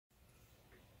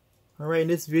Alright, in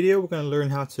this video we're going to learn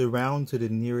how to round to the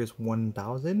nearest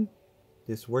 1000.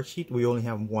 This worksheet, we only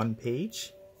have one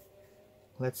page.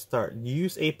 Let's start.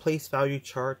 Use a place value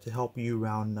chart to help you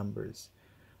round numbers.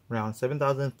 Round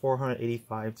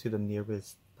 7,485 to the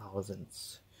nearest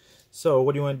thousands. So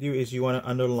what you want to do is you want to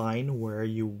underline where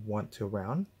you want to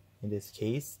round. In this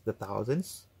case, the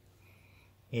thousands.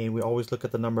 And we always look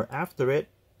at the number after it.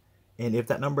 And if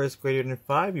that number is greater than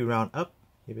 5, you round up.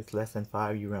 If it's less than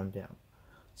 5, you round down.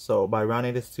 So by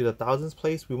rounding this to the thousands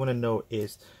place, we want to know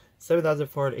is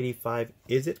 7,485,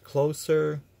 is it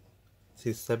closer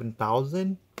to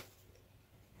 7,000?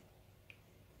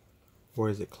 Or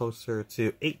is it closer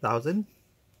to 8,000?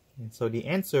 And so the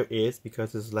answer is,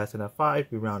 because it's less than a 5,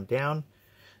 we round down.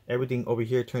 Everything over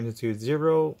here turns into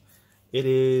 0. It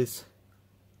is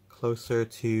closer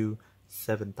to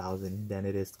 7,000 than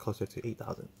it is closer to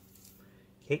 8,000.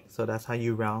 Okay, so that's how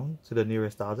you round to the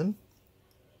nearest thousand.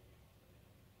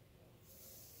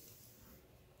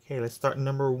 Okay, let's start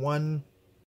number 1.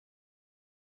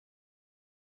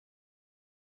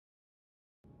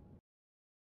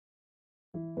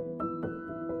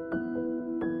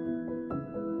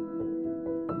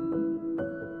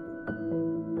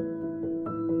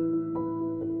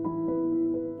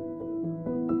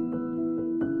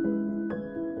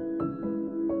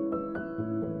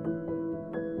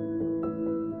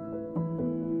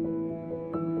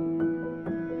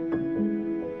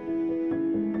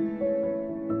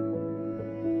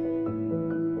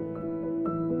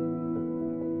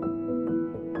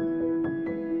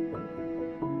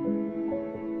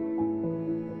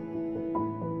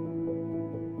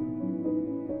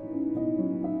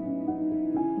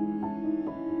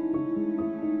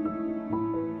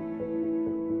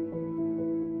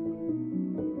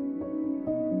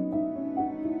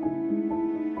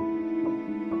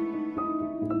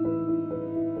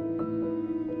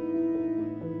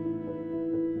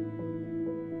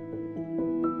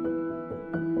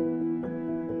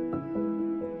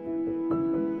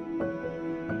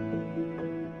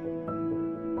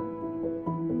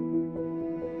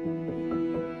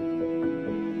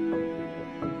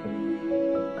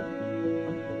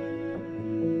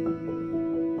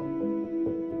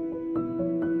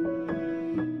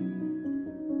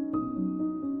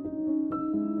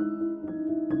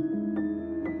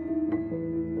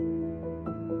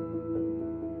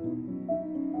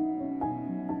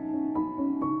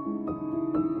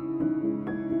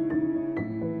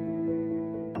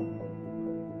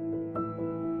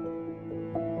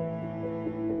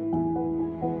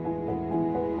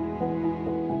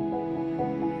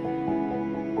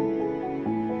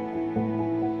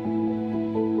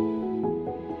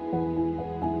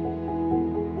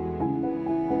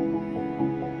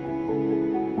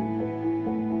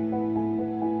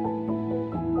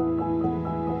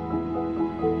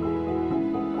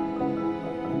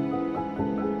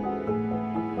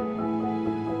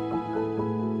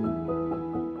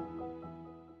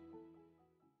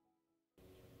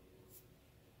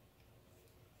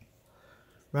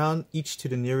 Round each to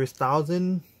the nearest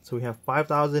thousand. So we have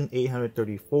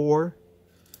 5,834.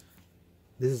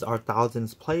 This is our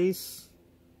thousands place.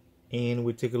 And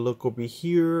we take a look over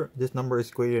here. This number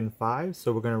is greater than 5.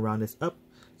 So we're going to round this up.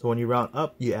 So when you round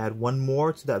up, you add one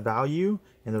more to that value.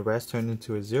 And the rest turns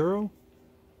into a 0.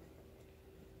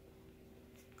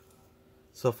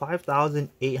 So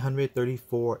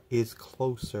 5,834 is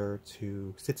closer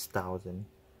to 6,000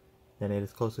 than it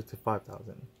is closer to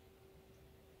 5,000.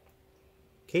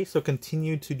 Okay, so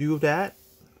continue to do that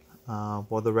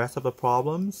for the rest of the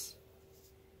problems.